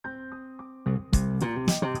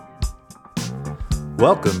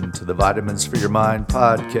Welcome to the Vitamins for Your Mind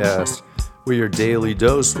podcast, where your daily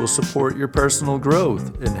dose will support your personal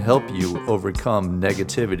growth and help you overcome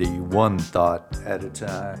negativity one thought at a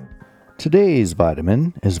time. Today's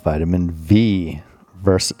vitamin is vitamin V,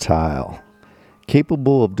 versatile.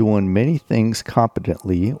 Capable of doing many things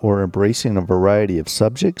competently or embracing a variety of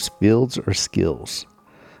subjects, fields, or skills.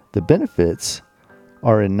 The benefits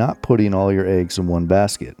are in not putting all your eggs in one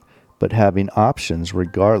basket, but having options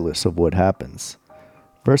regardless of what happens.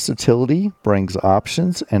 Versatility brings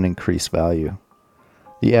options and increased value.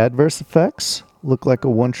 The adverse effects look like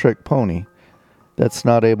a one-trick pony that's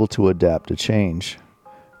not able to adapt to change.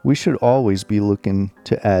 We should always be looking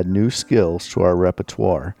to add new skills to our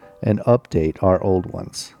repertoire and update our old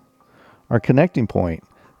ones. Our connecting point: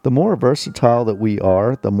 the more versatile that we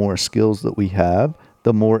are, the more skills that we have,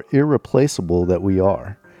 the more irreplaceable that we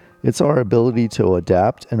are. It's our ability to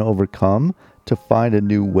adapt and overcome, to find a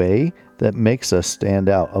new way that makes us stand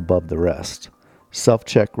out above the rest.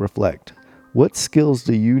 Self-check, reflect. What skills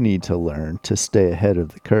do you need to learn to stay ahead of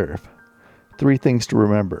the curve? 3 things to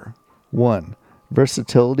remember. 1.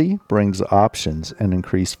 Versatility brings options and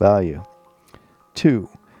increased value. 2.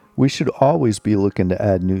 We should always be looking to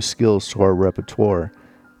add new skills to our repertoire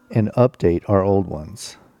and update our old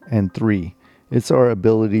ones. And 3. It's our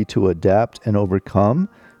ability to adapt and overcome,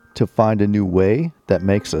 to find a new way that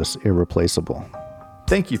makes us irreplaceable.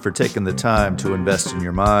 Thank you for taking the time to invest in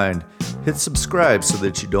your mind. Hit subscribe so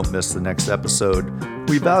that you don't miss the next episode.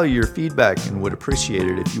 We value your feedback and would appreciate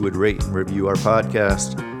it if you would rate and review our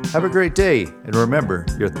podcast. Have a great day, and remember,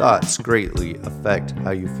 your thoughts greatly affect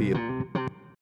how you feel.